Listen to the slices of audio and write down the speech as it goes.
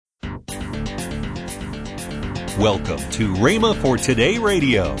Welcome to Rhema for Today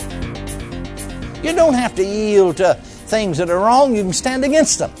Radio. You don't have to yield to things that are wrong. You can stand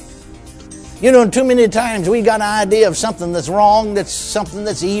against them. You know, too many times we got an idea of something that's wrong, that's something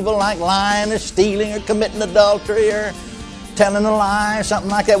that's evil, like lying or stealing or committing adultery or telling a lie or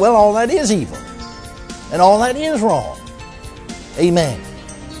something like that. Well, all that is evil. And all that is wrong. Amen.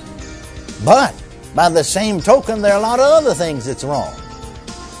 But by the same token, there are a lot of other things that's wrong.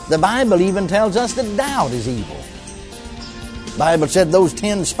 The Bible even tells us that doubt is evil. The Bible said those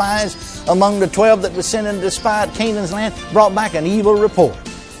 10 spies among the 12 that were sent in to spy out Canaan's land brought back an evil report.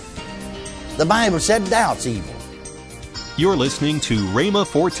 The Bible said doubt's evil. You're listening to Rhema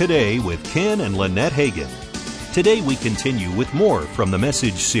for Today with Ken and Lynette Hagin. Today we continue with more from the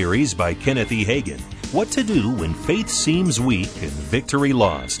message series by Kenneth E. Hagin, What to Do When Faith Seems Weak and Victory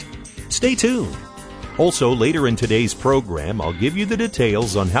Lost. Stay tuned. Also, later in today's program, I'll give you the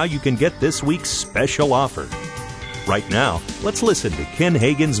details on how you can get this week's special offer. Right now, let's listen to Ken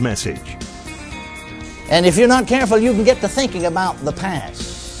Hagin's message. And if you're not careful, you can get to thinking about the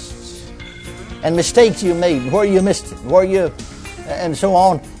past and mistakes you made, where you missed it, and so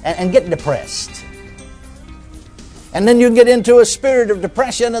on, and get depressed. And then you get into a spirit of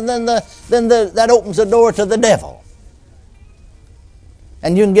depression, and then that opens the door to the devil.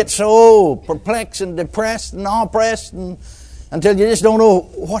 And you can get so perplexed and depressed and oppressed until you just don't know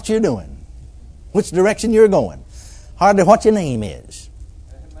what you're doing, which direction you're going, hardly what your name is.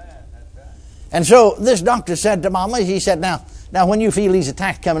 And so this doctor said to Mama, he said, now when you feel these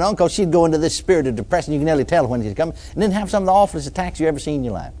attacks coming on, because she'd go into this spirit of depression, you can nearly tell when she's coming, and then have some of the awfulest attacks you ever seen in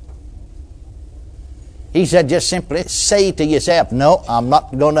your life. He said, just simply say to yourself, no, I'm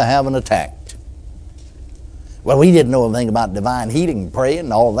not going to have an attack. Well, we didn't know anything about divine healing and praying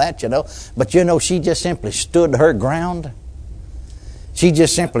and all that, But she just simply stood her ground. She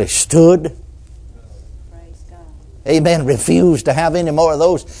just simply stood. Praise God. Amen. Refused to have any more of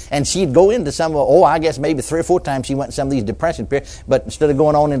those. And she'd go into some, I guess maybe 3 or 4 times she went in some of these depression periods. But instead of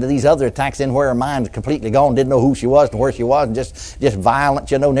going on into these other attacks, in where her mind was completely gone, didn't know who she was and where she was, and just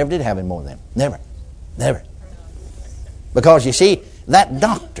violent, never did have any more of them. Never. Because you see, that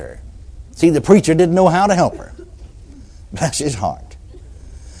doctor, the preacher didn't know how to help her. Bless his heart.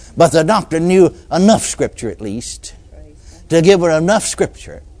 But the doctor knew enough Scripture, at least, to give her enough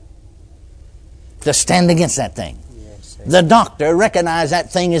Scripture to stand against that thing. Yes, the doctor recognized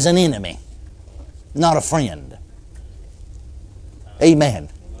that thing as an enemy, not a friend. Amen.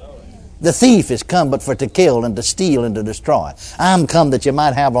 The thief is come but for to kill and to steal and to destroy. I'm come that you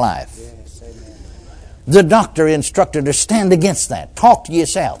might have life. Yes, the doctor instructed her, stand against that. Talk to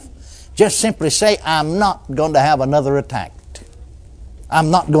yourself. Just simply say, I'm not going to have another attack. I'm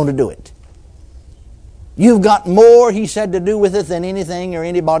not going to do it. You've got more, he said, to do with it than anything or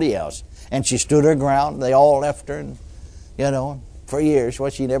anybody else. And she stood her ground. They all left her, and, for years. Well,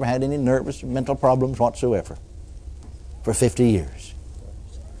 she never had any nervous mental problems whatsoever. For 50 years.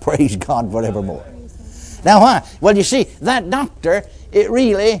 Praise God forevermore. Now why? Well, you see, that doctor,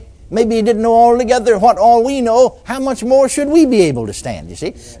 maybe he didn't know altogether what all we know. How much more should we be able to stand, you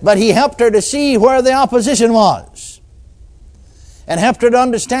see? But he helped her to see where the opposition was. And helped her to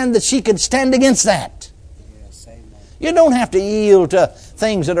understand that she could stand against that. You don't have to yield to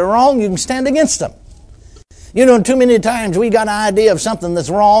things that are wrong. You can stand against them. Too many times we got an idea of something that's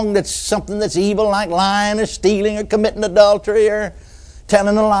wrong, that's something that's evil, like lying or stealing or committing adultery or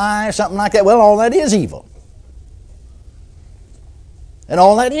telling a lie or something like that. Well, all that is evil. And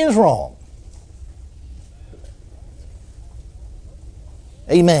all that is wrong.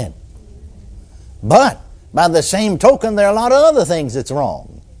 Amen. But by the same token, there are a lot of other things that's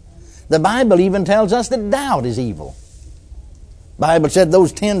wrong. The Bible even tells us that doubt is evil. The Bible said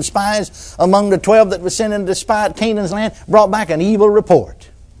those 10 spies among the 12 that were sent in to spy out Canaan's land brought back an evil report.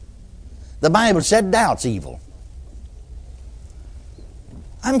 The Bible said doubt's evil.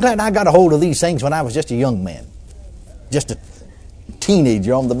 I'm glad I got a hold of these things when I was just a young man. Just a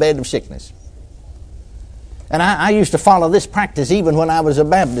teenager on the bed of sickness. And I used to follow this practice even when I was a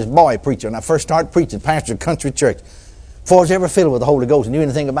Baptist boy preacher, and I first started preaching, pastored a country church. Before I was ever filled with the Holy Ghost and knew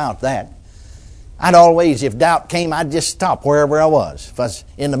anything about that, I'd always, if doubt came, I'd just stop wherever I was. If I was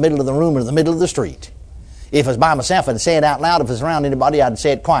in the middle of the room or in the middle of the street. If I was by myself, I'd say it out loud. If I was around anybody, I'd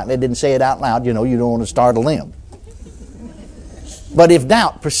say it quietly. I didn't say it out loud. You don't want to startle them. But if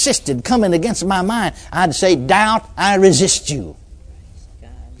doubt persisted coming against my mind, I'd say, doubt, I resist you.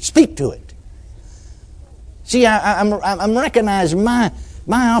 Speak to it. See, I'm recognizing my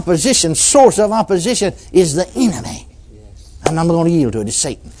opposition, source of opposition is the enemy. And I'm going to yield to it. It's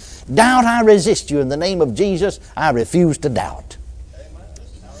Satan. Doubt, I resist you. In the name of Jesus, I refuse to doubt.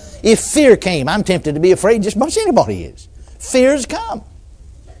 If fear came, I'm tempted to be afraid just as much as anybody is. Fear's come.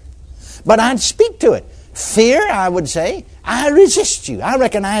 But I'd speak to it. Fear, I would say, I resist you. I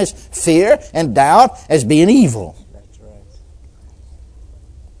recognize fear and doubt as being evil. That's right.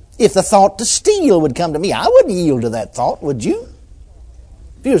 If the thought to steal would come to me, I wouldn't yield to that thought, would you?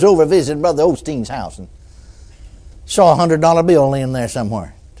 If you was over visiting Brother Osteen's house and saw a $100 bill laying there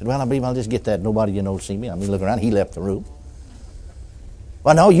somewhere, said, well, I believe I'll just get that. Nobody will see me. I mean, look around. He left the room.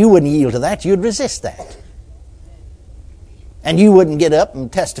 Well, no, you wouldn't yield to that. You'd resist that. And you wouldn't get up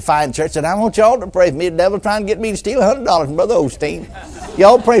and testify in church and I want y'all to pray for me. The devil's trying to get me to steal $100 from Brother Osteen.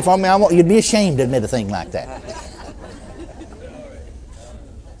 Y'all pray for me. You'd be ashamed to admit a thing like that.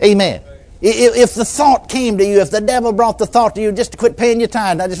 Amen. If the thought came to you, if the devil brought the thought to you just to quit paying your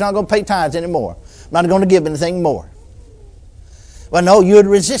tithes, I'm just not going to pay tithes anymore. I'm not going to give anything more. Well, no, you'd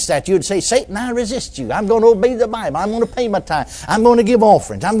resist that. You'd say, Satan, I resist you. I'm going to obey the Bible. I'm going to pay my tithe. I'm going to give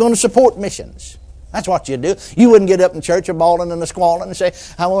offerings. I'm going to support missions. That's what you'd do. You wouldn't get up in church a bawling and a squalling and say,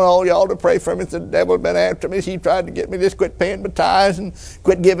 I want all y'all to pray for me. The devil's been after me. He tried to get me to just quit paying my tithes and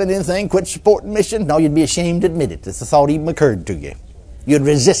quit giving anything, quit supporting missions. No, you'd be ashamed to admit it if the thought even occurred to you. You'd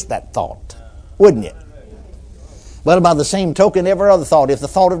resist that thought, wouldn't you? Well, by the same token, every other thought, if the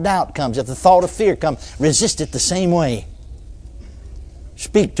thought of doubt comes, if the thought of fear comes, resist it the same way.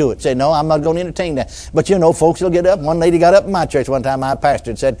 Speak to it. Say, no, I'm not going to entertain that. But you know, folks will get up. One lady got up in my church one time, my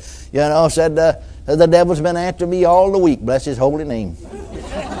pastor, and said, the devil's been after me all the week. Bless his holy name.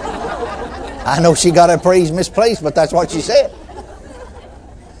 I know she got her praise misplaced, but that's what she said.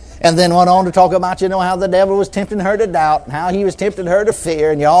 And then went on to talk about, how the devil was tempting her to doubt, and how he was tempting her to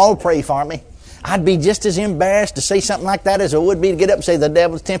fear, and you all pray for me. I'd be just as embarrassed to say something like that as I would be to get up and say the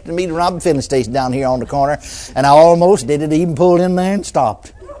devil's tempting me to rob a filling station down here on the corner. And I almost did it, even pulled in there and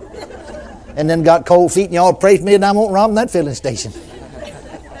stopped. And then got cold feet and y'all prayed for me and I won't rob that filling station.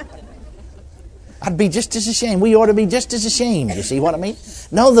 I'd be just as ashamed. We ought to be just as ashamed. You see what I mean?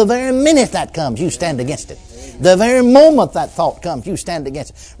 No, the very minute that comes, you stand against it. The very moment that thought comes, you stand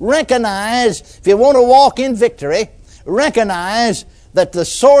against it. Recognize, if you want to walk in victory, recognize that the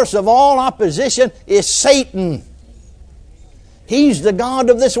source of all opposition is Satan. He's the god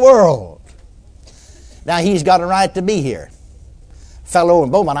of this world. Now, he's got a right to be here. Fellow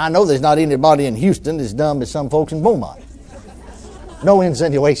in Beaumont, I know there's not anybody in Houston as dumb as some folks in Beaumont. No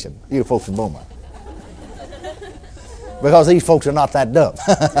insinuation, you folks in Beaumont. Because these folks are not that dumb.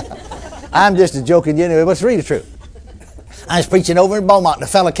 I'm just joking anyway, but it's really true. I was preaching over in Beaumont, and a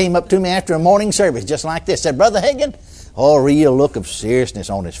fellow came up to me after a morning service just like this. Said, Brother Hagin, a real look of seriousness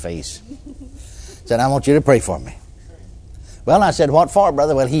on his face. Said, I want you to pray for me. Well, I said, what for,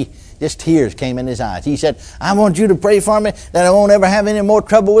 brother? Well, just tears came in his eyes. He said, I want you to pray for me that I won't ever have any more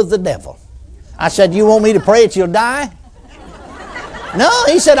trouble with the devil. I said, you want me to pray that you'll die? No,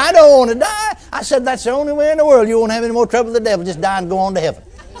 he said, I don't want to die. I said, that's the only way in the world you won't have any more trouble with the devil. Just die and go on to heaven.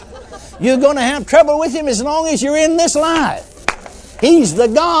 You're going to have trouble with him as long as you're in this life. He's the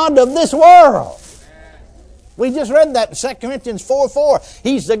god of this world. We just read that in 2 Corinthians 4:4.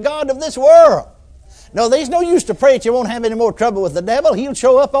 He's the god of this world. No, there's no use to pray that you won't have any more trouble with the devil. He'll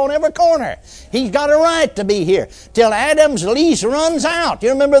show up on every corner. He's got a right to be here till Adam's lease runs out. You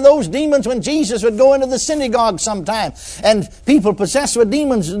remember those demons when Jesus would go into the synagogue sometime and people possessed with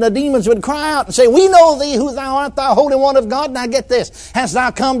demons, and the demons would cry out and say, we know thee who thou art, thou Holy One of God. Now get this. Hast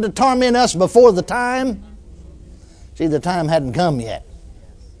thou come to torment us before the time? See, the time hadn't come yet.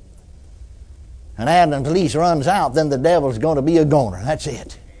 And Adam's lease runs out, then the devil's going to be a goner. That's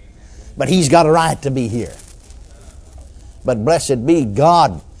it. But he's got a right to be here. But blessed be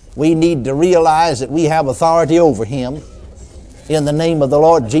God, we need to realize that we have authority over him in the name of the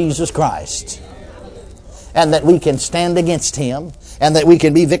Lord Jesus Christ. And that we can stand against him, and that we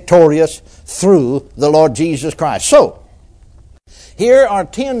can be victorious through the Lord Jesus Christ. So, here are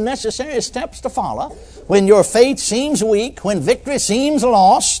 10 necessary steps to follow when your faith seems weak, when victory seems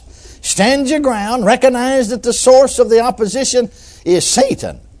lost. Stand your ground. Recognize that the source of the opposition is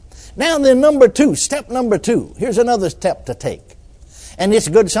Satan. Now then, step number 2. Here's another step to take. And it's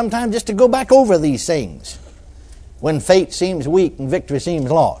good sometimes just to go back over these things when faith seems weak and victory seems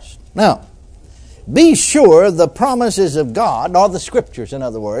lost. Now, be sure the promises of God, or the Scriptures in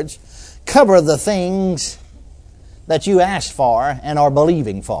other words, cover the things that you ask for and are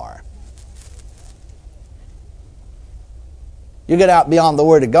believing for. You get out beyond the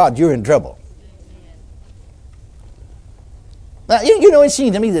Word of God, you're in trouble. Now, it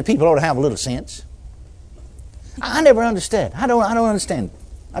seems to me that people ought to have a little sense. I never understood. I don't understand.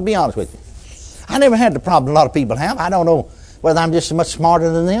 I'll be honest with you. I never had the problem a lot of people have. I don't know whether I'm just so much smarter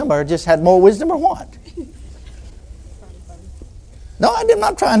than them or just had more wisdom or what. No, I'm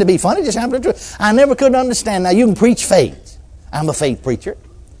not trying to be funny. It just happened to be true. I never could understand. Now, you can preach faith. I'm a faith preacher.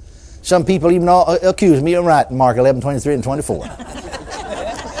 Some people even accuse me of writing Mark 11, 23, and 24.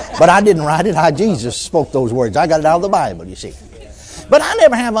 But I didn't write it. Jesus spoke those words. I got it out of the Bible, you see. But I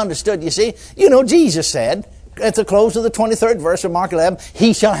never have understood, you see. You know, Jesus said at the close of the 23rd verse of Mark 11,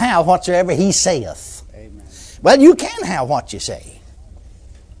 he shall have whatsoever he saith. Amen. Well, you can have what you say.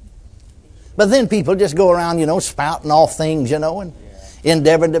 But then people just go around, you know, spouting off things, you know, and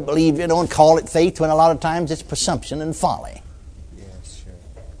endeavoring to believe, you know, and call it faith when a lot of times it's presumption and folly. Yes, sure.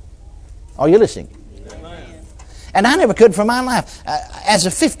 Are you listening? Amen. And I never could for my life. As a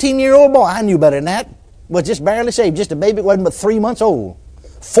 15-year-old boy, I knew better than that. Was just barely saved. Just a baby, wasn't but 3 months old.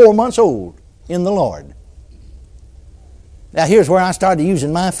 4 months old in the Lord. Now here's where I started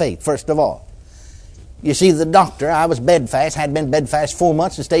using my faith, first of all. You see, the doctor, I was bedfast, had been bedfast 4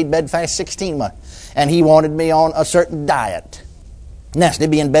 months and stayed bedfast 16 months. And he wanted me on a certain diet. Naturally,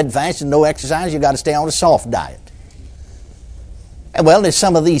 being bedfast and no exercise, you got to stay on a soft diet. And well, there's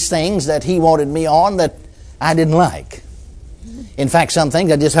some of these things that he wanted me on that I didn't like. In fact, some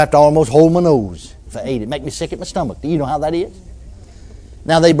things I just have to almost hold my nose if I ate it. Make me sick at my stomach. Do you know how that is?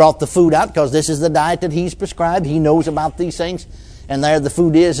 Now, they brought the food out because this is the diet that he's prescribed. He knows about these things. And there the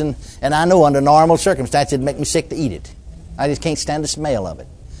food is. And I know under normal circumstances it'd make me sick to eat it. I just can't stand the smell of it.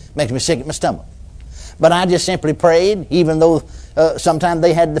 Makes me sick at my stomach. But I just simply prayed, even though sometimes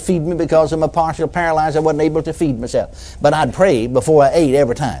they had to feed me because I'm a partial paralyzed. I wasn't able to feed myself. But I'd pray before I ate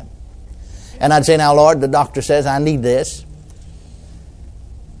every time. And I'd say, now, Lord, the doctor says I need this.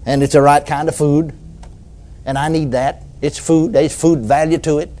 And it's the right kind of food. And I need that. It's food. There's food value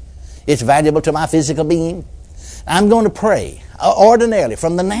to it. It's valuable to my physical being. I'm going to pray. Ordinarily,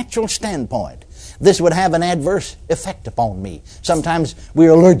 from the natural standpoint, this would have an adverse effect upon me. Sometimes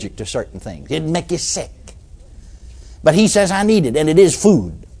we're allergic to certain things. It'd make you sick. But he says I need it, and it is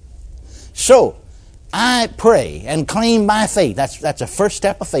food. So, I pray and claim by faith. That's the first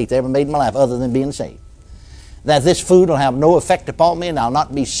step of faith I ever made in my life, other than being saved. That this food will have no effect upon me, and I'll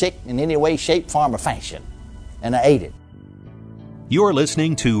not be sick in any way, shape, form, or fashion. And I ate it. You're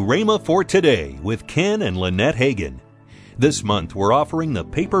listening to Rhema for Today with Ken and Lynette Hagin. This month we're offering the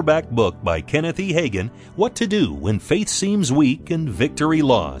paperback book by Kenneth E. Hagin, What to Do When Faith Seems Weak and Victory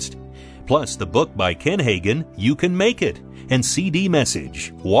Lost. Plus the book by Ken Hagin, You Can Make It, and CD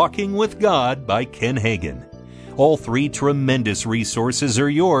message, Walking with God by Ken Hagin. All three tremendous resources are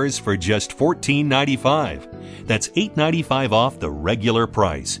yours for just $14.95. That's $8.95 off the regular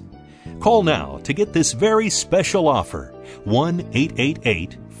price. Call now to get this very special offer,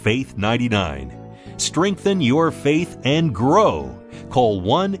 1-888-FAITH-99. Strengthen your faith and grow. Call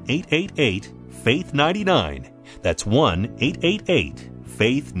 1-888-FAITH-99. That's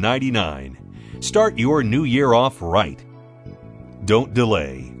 1-888-FAITH-99. Start your new year off right. Don't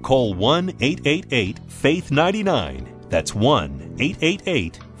delay. Call 1-888-FAITH-99. That's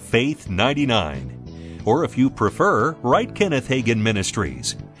 1-888-FAITH-99. Or if you prefer, write Kenneth Hagin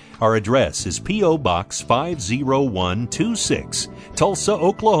Ministries. Our address is P.O. Box 50126, Tulsa,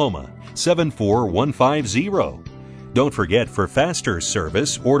 Oklahoma, 74150. Don't forget, for faster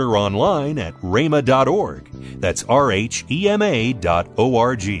service, order online at rhema.org. That's RHEMA.org.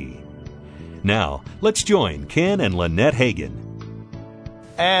 Now, let's join Ken and Lynette Hagin.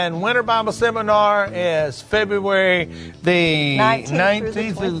 And Winter Bible Seminar is February the 19th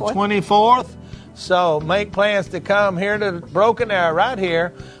through the 24th. So make plans to come here to Broken Arrow, right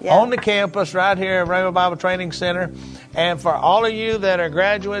here on the campus, right here at Rhema Bible Training Center. And for all of you that are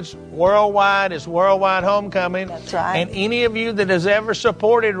graduates worldwide, it's Worldwide Homecoming. That's right. And any of you that has ever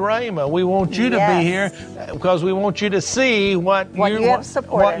supported Rhema, we want you to be here because we want you to see what you have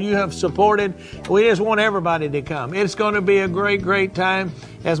supported. We just want everybody to come. It's going to be a great, great time.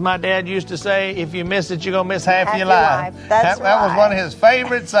 As my dad used to say, if you miss it, you're going to miss half your life. That was one of his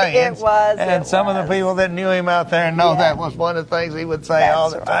favorite sayings. It was. And some of the people that knew him out there know that was one of the things he would say all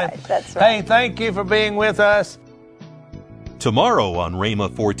the time. That's right. Hey, thank you for being with us. Tomorrow on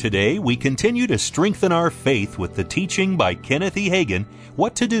Rhema for Today, we continue to strengthen our faith with the teaching by Kenneth E. Hagin,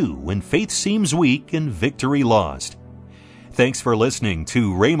 What to Do When Faith Seems Weak and Victory Lost. Thanks for listening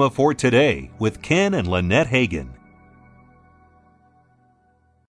to Rhema for Today with Ken and Lynette Hagin.